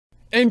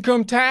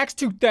Income tax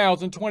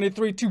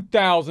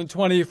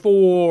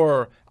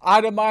 2023-2024.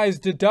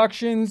 Itemized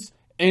deductions,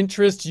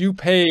 interest you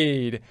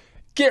paid.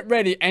 Get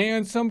ready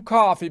and some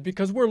coffee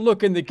because we're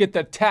looking to get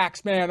the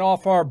tax man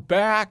off our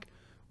back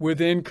with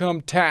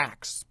income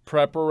tax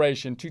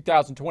preparation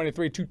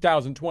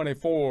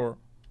 2023-2024.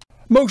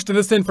 Most of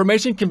this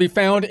information can be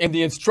found in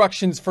the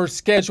instructions for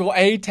Schedule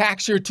A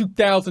Tax Year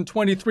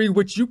 2023,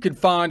 which you can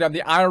find on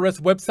the IRS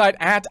website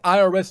at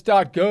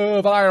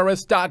irs.gov,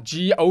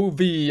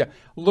 irs.gov.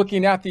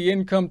 Looking at the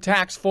income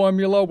tax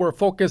formula, we're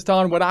focused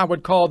on what I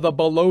would call the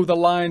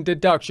below-the-line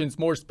deductions,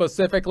 more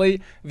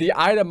specifically, the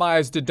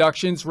itemized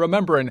deductions.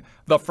 Remembering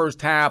the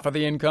first half of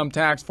the income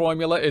tax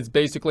formula is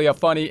basically a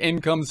funny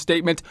income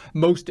statement.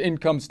 Most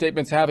income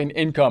statements having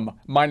income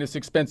minus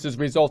expenses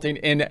resulting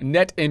in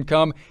net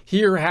income.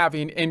 Here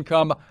having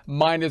income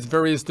minus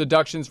various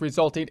deductions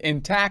resulting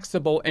in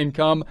taxable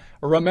income.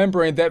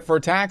 Remembering that for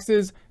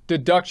taxes,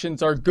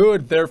 deductions are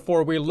good,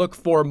 therefore we look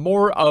for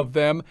more of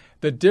them.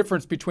 The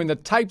difference between the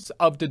types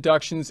of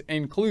deductions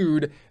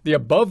include the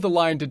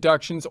above-the-line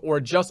deductions or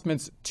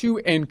adjustments to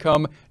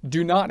income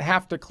do not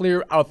have to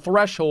clear a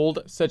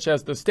threshold, such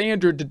as the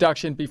standard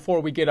deduction,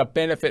 before we get a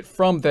benefit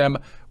from them,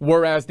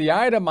 whereas the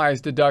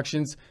itemized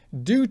deductions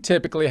do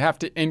typically have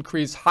to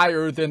increase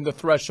higher than the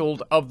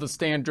threshold of the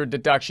standard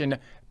deduction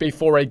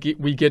before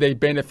we get a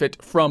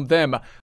benefit from them.